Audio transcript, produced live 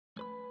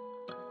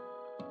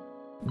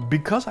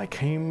Because I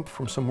came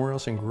from somewhere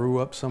else and grew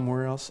up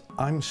somewhere else,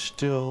 I'm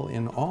still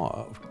in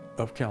awe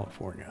of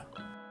California.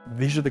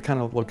 These are the kind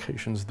of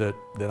locations that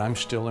I'm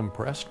still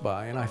impressed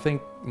by, and I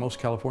think most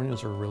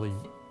Californians are really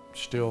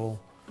still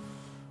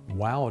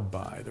wowed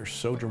by. They're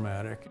so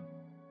dramatic.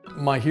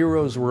 My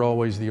heroes were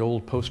always the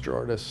old poster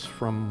artists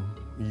from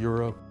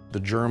Europe, the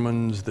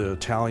Germans, the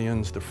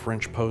Italians, the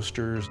French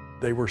posters.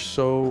 They were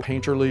so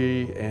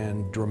painterly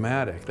and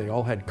dramatic. They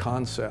all had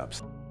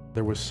concepts.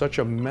 There was such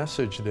a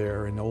message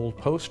there in old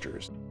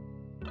posters.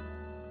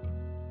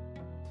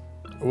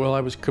 Well,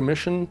 I was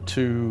commissioned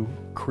to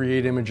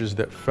create images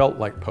that felt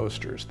like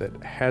posters,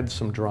 that had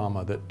some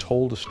drama, that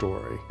told a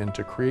story, and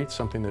to create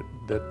something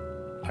that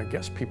I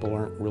guess people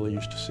aren't really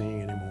used to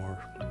seeing anymore.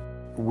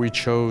 We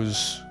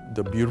chose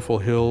the beautiful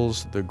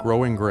hills, the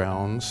growing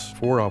grounds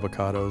for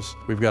avocados.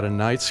 We've got a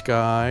night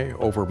sky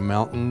over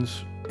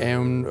mountains,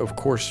 and of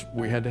course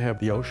we had to have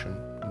the ocean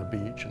and the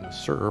beach and the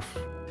surf.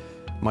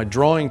 My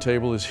drawing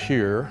table is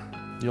here.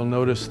 You'll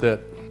notice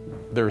that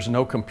there's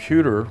no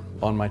computer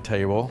on my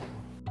table.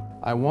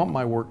 I want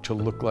my work to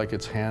look like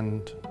it's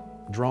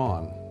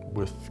hand-drawn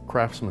with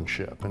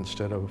craftsmanship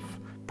instead of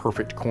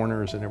perfect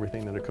corners and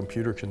everything that a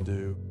computer can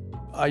do.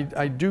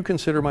 I do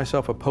consider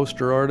myself a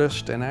poster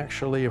artist, and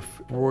actually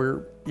if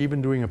we're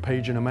even doing a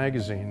page in a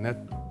magazine,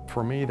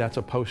 for me that's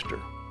a poster.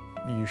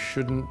 You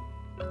shouldn't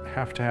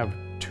have to have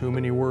too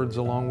many words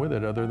along with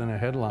it other than a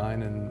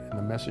headline and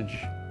the message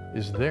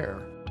is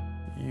there.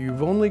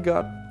 You've only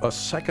got a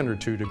second or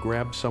two to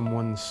grab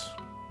someone's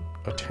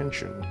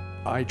attention.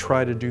 I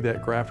try to do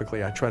that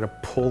graphically. I try to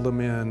pull them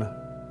in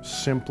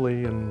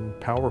simply and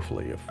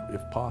powerfully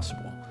if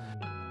possible.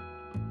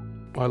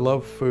 I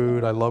love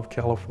food, I love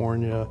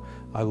California,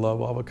 I love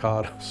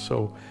avocados,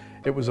 so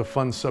it was a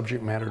fun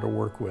subject matter to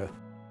work with.